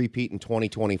champs will repeat in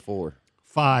 2024?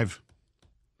 5.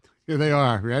 Here they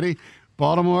are. Ready?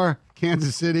 Baltimore,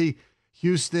 Kansas City,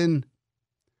 Houston,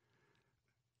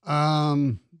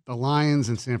 the Lions,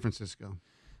 and San Francisco.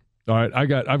 All right,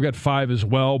 I've got 5 as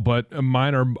well, but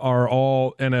mine are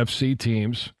all NFC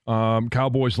teams.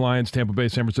 Cowboys, Lions, Tampa Bay,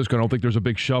 San Francisco. I don't think there's a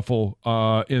big shuffle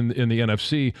in the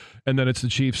NFC, and then it's the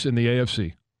Chiefs in the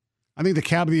AFC. I think the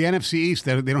NFC East,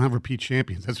 they don't have repeat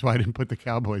champions. That's why I didn't put the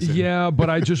Cowboys in. Yeah, but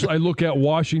I look at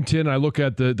Washington. I look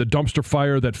at the dumpster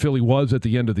fire that Philly was at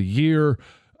the end of the year,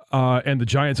 and the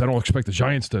Giants. I don't expect the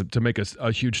Giants to make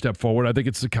a huge step forward. I think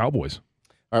it's the Cowboys.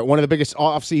 All right, one of the biggest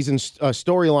offseason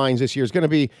storylines this year is going to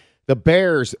be the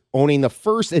Bears owning the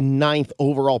 1st and 9th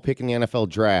overall pick in the NFL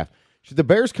draft. Should the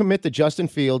Bears commit to Justin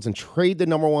Fields and trade the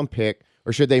number 1 pick,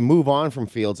 or should they move on from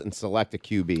Fields and select a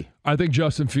QB? I think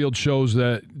Justin Fields shows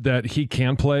that he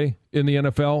can play in the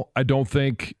NFL. I don't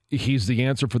think he's the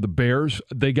answer for the Bears.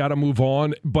 They got to move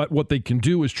on, but what they can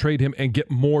do is trade him and get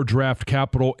more draft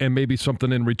capital and maybe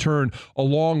something in return,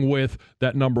 along with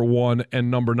that number 1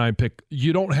 and number 9 pick.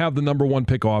 You don't have the number 1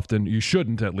 pick often. You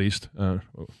shouldn't, at least.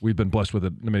 We've been blessed with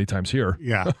it many times here.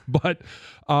 Yeah. But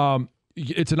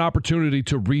it's an opportunity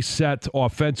to reset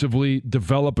offensively,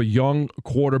 develop a young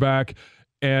quarterback.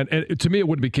 And to me, it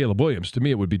wouldn't be Caleb Williams. To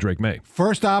me, it would be Drake May.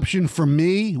 First option for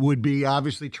me would be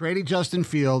obviously trading Justin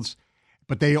Fields,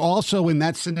 but they also, in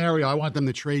that scenario, I want them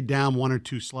to trade down 1 or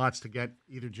 2 slots to get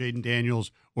either Jaden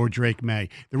Daniels or Drake May.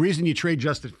 The reason you trade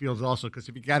Justin Fields also, because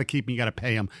if you got to keep him, you got to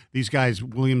pay him. These guys,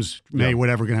 Williams, May,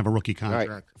 whatever, going to have a rookie contract.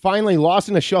 Right. Finally, lost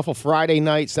in the shuffle Friday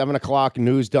night, 7 o'clock,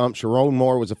 news dump. Sharon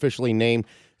Moore was officially named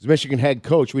as Michigan head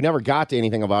coach. We never got to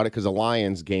anything about it because the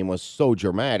Lions game was so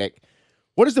dramatic.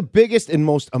 What is the biggest and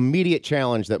most immediate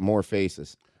challenge that Moore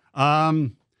faces?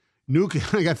 I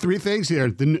got 3 things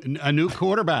here. A new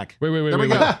quarterback. Wait. There we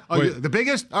go. The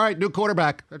biggest? All right, new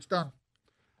quarterback. That's done.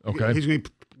 Okay. He's going to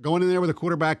be going in there with a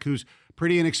quarterback who's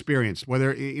pretty inexperienced.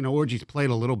 Whether, Orgy's played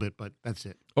a little bit, but that's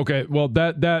it. Okay, well,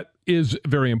 that is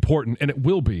very important, and it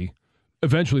will be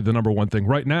eventually the number 1 thing.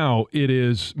 Right now, it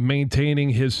is maintaining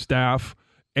his staff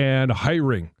and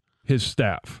hiring his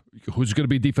staff. Who's going to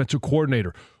be defensive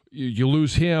coordinator? You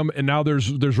lose him, and now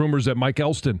there's rumors that Mike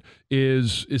Elston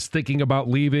is thinking about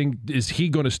leaving. Is he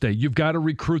going to stay? You've got to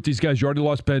recruit these guys. You already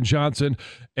lost Ben Johnson,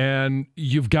 and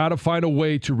you've got to find a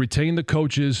way to retain the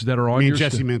coaches that are on your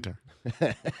Jesse Minter.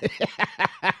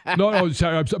 No,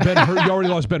 sorry, you already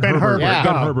lost Ben Herbert. Yeah.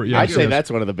 Ben Herbert. Yeah, I'd say that's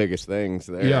one of the biggest things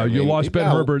there. Yeah, you lost Ben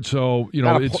Herbert, so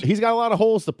he's got a lot of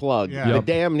holes to plug. Yeah. The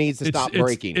dam needs to stop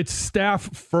breaking. It's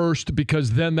staff first,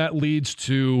 because then that leads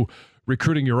to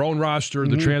recruiting your own roster,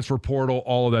 the transfer portal,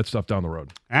 all of that stuff down the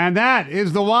road. And that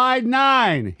is the Wide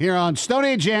 9 here on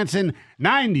Stoney and Jansen,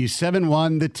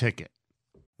 97.1 The Ticket.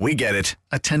 We get it.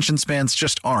 Attention spans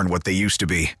just aren't what they used to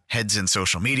be. Heads in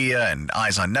social media and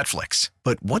eyes on Netflix.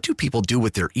 But what do people do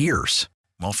with their ears?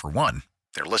 Well, for one,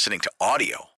 they're listening to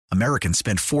audio. Americans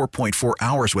spend 4.4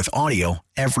 hours with audio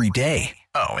every day.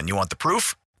 Oh, and you want the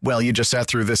proof? Well, you just sat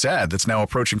through this ad that's now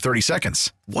approaching 30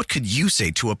 seconds. What could you say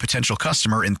to a potential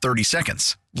customer in 30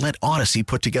 seconds? Let Odyssey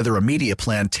put together a media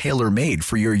plan tailor-made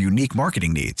for your unique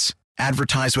marketing needs.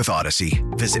 Advertise with Odyssey.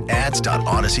 Visit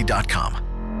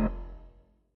ads.odyssey.com.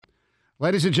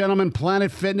 Ladies and gentlemen,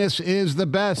 Planet Fitness is the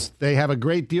best. They have a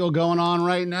great deal going on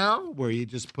right now where you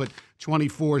just put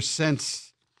 24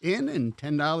 cents in and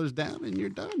 $10 down and you're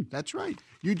done. That's right.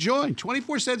 You join.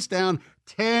 24 cents down,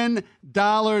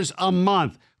 $10 a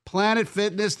month. Planet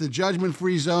Fitness, the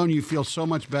judgment-free zone. You feel so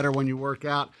much better when you work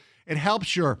out. It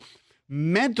helps your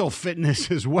mental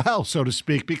fitness as well, so to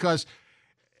speak, because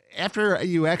after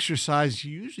you exercise,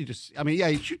 you usually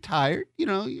you're tired.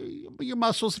 Your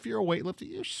muscles, if you're a weightlifter,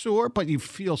 you're sore, but you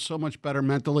feel so much better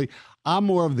mentally. I'm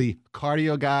more of the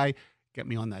cardio guy. Get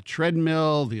me on that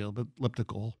treadmill, the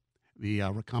elliptical the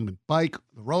recumbent bike,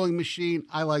 the rowing machine.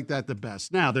 I like that the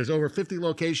best. Now, there's over 50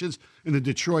 locations in the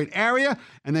Detroit area,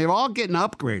 and they're all getting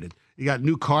upgraded. You got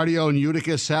new cardio in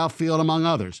Utica, Southfield, among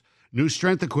others. New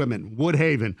strength equipment,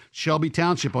 Woodhaven, Shelby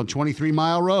Township on 23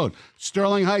 Mile Road.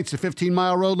 Sterling Heights, the 15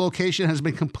 Mile Road location, has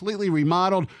been completely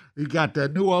remodeled. You got the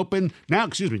now open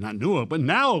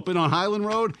on Highland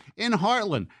Road in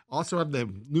Heartland. Also have the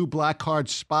new Black Card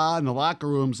Spa and the locker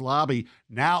rooms lobby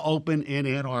now open in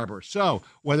Ann Arbor. So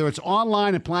whether it's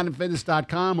online at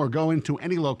planetfitness.com or go into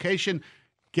any location,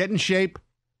 get in shape.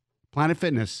 Planet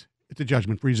Fitness, it's a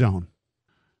judgment-free zone.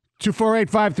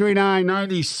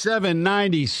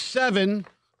 248-539-9797.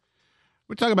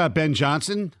 We're talking about Ben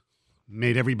Johnson.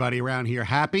 Made everybody around here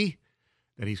happy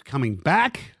that he's coming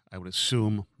back. I would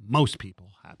assume most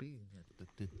people happy.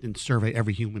 Didn't survey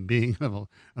every human being of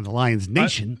the Lions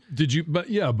Nation. But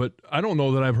I don't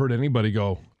know that I've heard anybody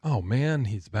go, oh, man,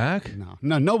 he's back.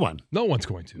 No one. No one's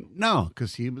going to. No,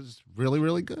 because he was really,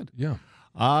 really good. Yeah.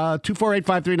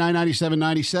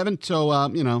 248-539-9797.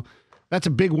 So, that's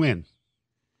a big win.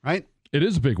 Right? It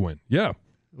is a big win. Yeah. It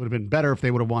would have been better if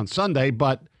they would have won Sunday,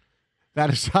 but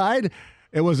that aside,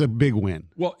 it was a big win.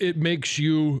 Well, it makes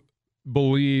you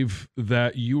believe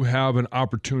that you have an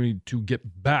opportunity to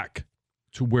get back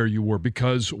to where you were,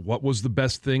 because what was the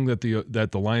best thing that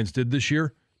the Lions did this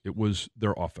year? It was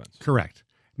their offense. Correct.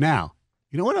 Now,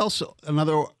 you know what else?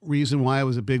 Another reason why it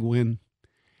was a big win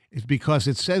is because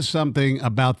it says something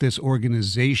about this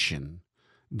organization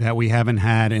that we haven't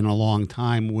had in a long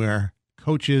time, where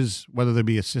coaches, whether they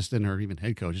be assistant or even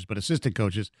head coaches, but assistant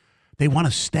coaches, they want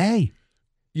to stay.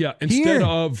 Yeah, instead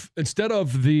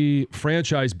of the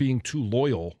franchise being too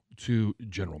loyal to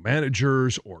general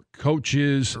managers or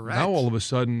coaches, Correct. Now all of a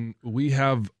sudden we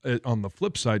have, on the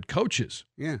flip side, coaches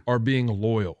are being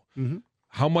loyal. Mm-hmm.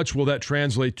 How much will that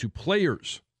translate to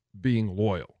players being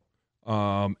loyal?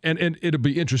 And it'll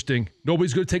be interesting.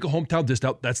 Nobody's going to take a hometown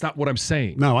discount. That's not what I'm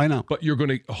saying. No, I know. But you're going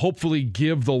to hopefully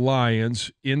give the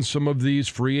Lions, in some of these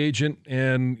free agent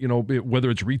and, whether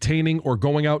it's retaining or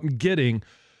going out and getting,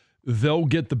 they'll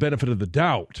get the benefit of the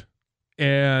doubt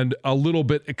and a little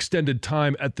bit extended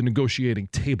time at the negotiating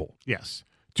table. Yes.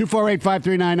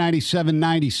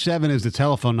 248-539-9797 is the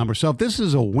telephone number. So if this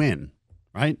is a win,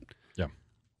 right? Yeah.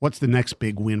 What's the next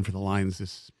big win for the Lions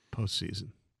this postseason?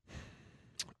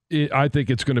 I think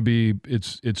it's going to be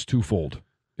it's twofold,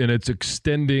 and it's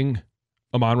extending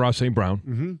Amon-Ra St.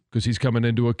 Brown because he's coming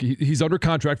into he's under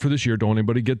contract for this year. Don't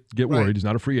anybody get worried? Right. He's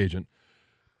not a free agent,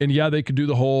 and yeah, they could do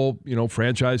the whole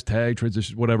franchise tag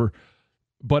transition, whatever,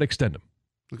 but extend him.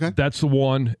 Okay, that's the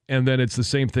one, and then it's the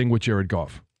same thing with Jared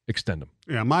Goff. Extend him.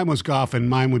 Yeah, mine was Goff, and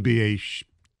mine would be a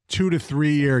 2 to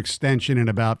 3 year extension and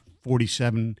about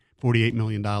 $48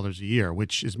 million a year,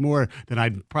 which is more than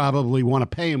I'd probably want to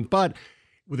pay him, but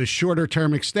with a shorter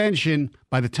term extension,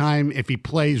 by the time, if he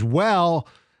plays well,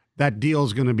 that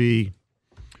deal's going to be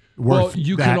worth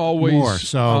you that can always more.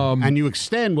 So, and you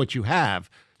extend what you have,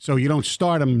 so you don't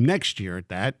start him next year at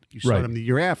that. You start him the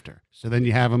year after. So then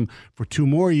you have him for 2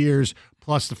 more years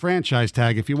plus the franchise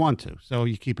tag if you want to. So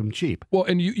you keep him cheap. Well,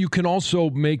 and you can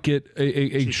also make it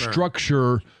a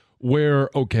structure where,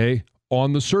 okay,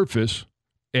 on the surface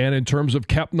and in terms of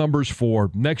cap numbers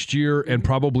for next year and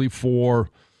probably for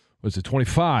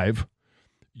 25,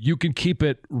 you can keep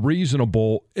it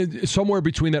reasonable somewhere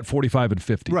between that 45 and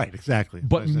 50. Right, exactly.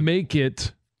 But make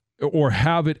it or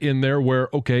have it in there where,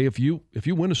 okay, if you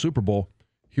win a Super Bowl,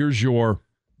 here's your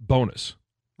bonus.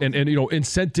 And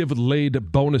incentive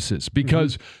laid bonuses,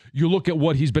 because you look at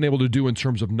what he's been able to do in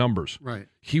terms of numbers. Right.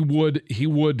 He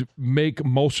would make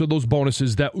most of those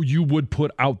bonuses that you would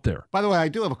put out there. By the way, I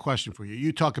do have a question for you.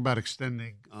 You talk about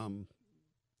extending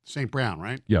St. Brown,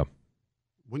 right? Yeah.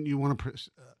 Wouldn't you want to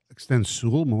extend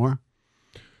Sewell more?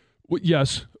 Well,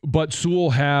 yes, but Sewell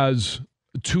has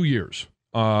 2 years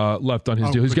left on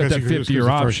his deal. He's got that 50-year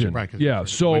option. Yeah,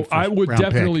 so I would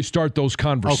definitely start those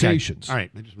conversations. Okay.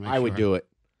 All right. I would do it.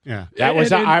 Yeah. That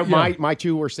was my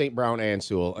 2 were St. Brown and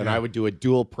Sewell, and I would do a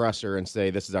dual presser and say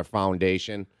this is our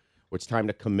foundation. It's time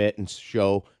to commit and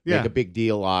show, make a big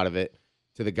deal out of it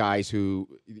to the guys who,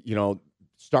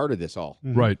 started this all.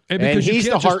 Right. And because he's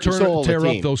you can't the heart just and soul of the tear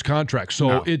team. up those contracts.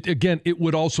 So it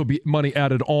would also be money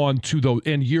added on to those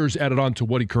and years added on to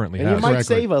what he currently and has. you might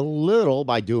save a little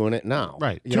by doing it now.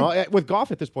 Right. With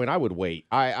Goff at this point, I would wait.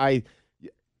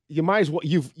 You might as well.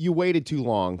 You waited too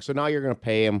long, so now you're going to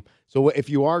pay him. So if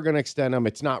you are going to extend him,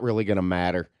 it's not really going to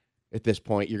matter at this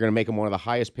point. You're going to make him one of the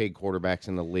highest paid quarterbacks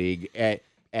in the league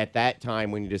at that time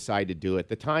when you decide to do it.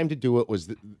 The time to do it was,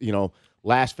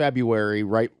 last February,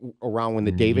 right around when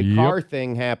the David Carr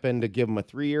thing happened, to give him a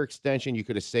 3-year extension. You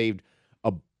could have saved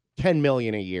 $10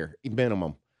 million a year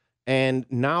minimum. And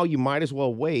now you might as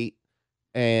well wait.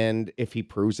 And if he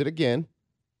proves it again,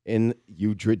 and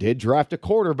you did draft a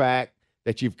quarterback,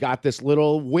 that you've got this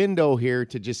little window here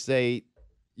to just say,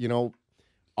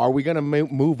 are we going to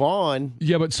move on?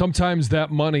 Yeah, but sometimes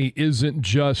that money isn't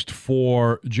just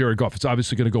for Jared Goff. It's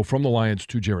obviously going to go from the Lions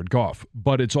to Jared Goff,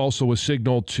 but it's also a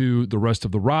signal to the rest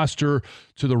of the roster,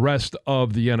 to the rest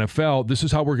of the NFL. This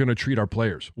is how we're going to treat our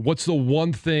players. What's the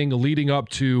one thing leading up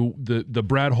to the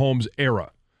Brad Holmes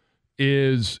era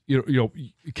is,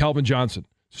 Calvin Johnson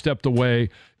stepped away,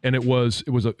 and it was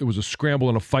a scramble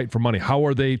and a fight for money. How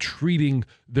are they treating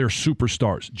their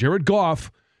superstars? Jared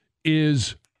Goff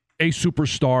is a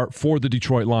superstar for the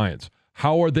Detroit Lions.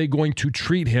 How are they going to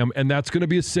treat him? And that's going to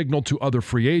be a signal to other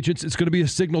free agents. It's going to be a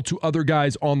signal to other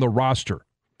guys on the roster.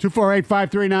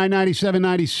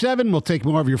 248-539-9797. We'll take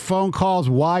more of your phone calls.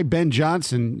 Why Ben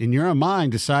Johnson, in your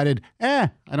mind, decided,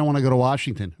 I don't want to go to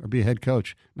Washington or be a head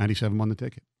coach. 97 won the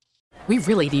ticket. We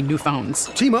really need new phones.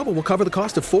 T-Mobile will cover the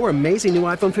cost of 4 amazing new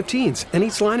iPhone 15s, and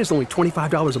each line is only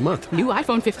 $25 a month. New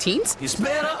iPhone 15s? It's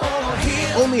better over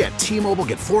here. Only at T-Mobile,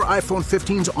 get 4 iPhone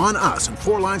 15s on us and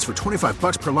 4 lines for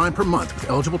 $25 per line per month with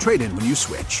eligible trade-in when you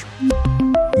switch.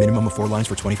 Minimum of 4 lines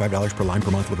for $25 per line per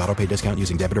month with autopay discount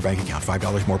using debit or bank account.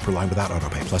 $5 more per line without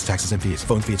autopay, plus taxes and fees.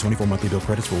 Phone fee at 24 monthly bill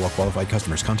credits for well-qualified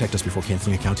customers. Contact us before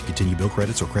canceling account to continue bill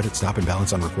credits or credit stop and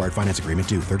balance on required finance agreement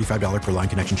due. $35 per line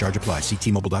connection charge applies. See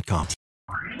T-Mobile.com.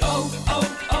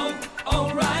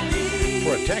 O'Reilly.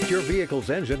 Protect your vehicle's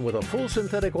engine with a full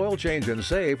synthetic oil change and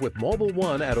save with Mobil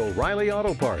 1 at O'Reilly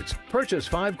Auto Parts. Purchase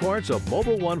 5 quarts of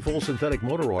Mobil 1 full synthetic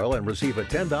motor oil and receive a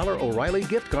 $10 O'Reilly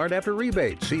gift card after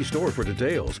rebate. See store for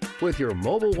details. With your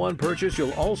Mobil 1 purchase,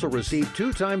 you'll also receive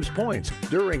 2 times points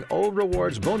during O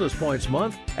Rewards Bonus Points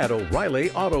Month at O'Reilly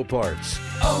Auto Parts.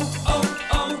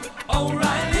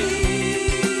 O'Reilly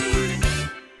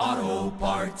Auto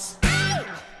Parts.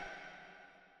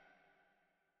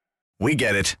 We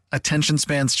get it. Attention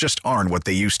spans just aren't what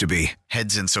they used to be.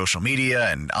 Heads in social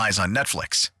media and eyes on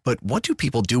Netflix. But what do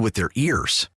people do with their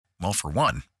ears? Well, for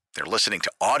one, they're listening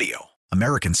to audio.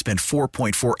 Americans spend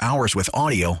 4.4 hours with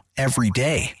audio every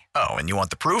day. Oh, and you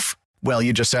want the proof? Well,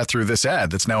 you just sat through this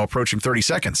ad that's now approaching 30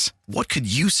 seconds. What could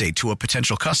you say to a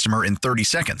potential customer in 30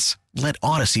 seconds? Let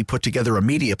Odyssey put together a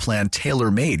media plan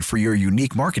tailor-made for your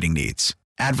unique marketing needs.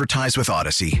 Advertise with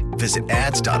Odyssey. Visit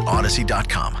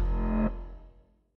ads.odyssey.com.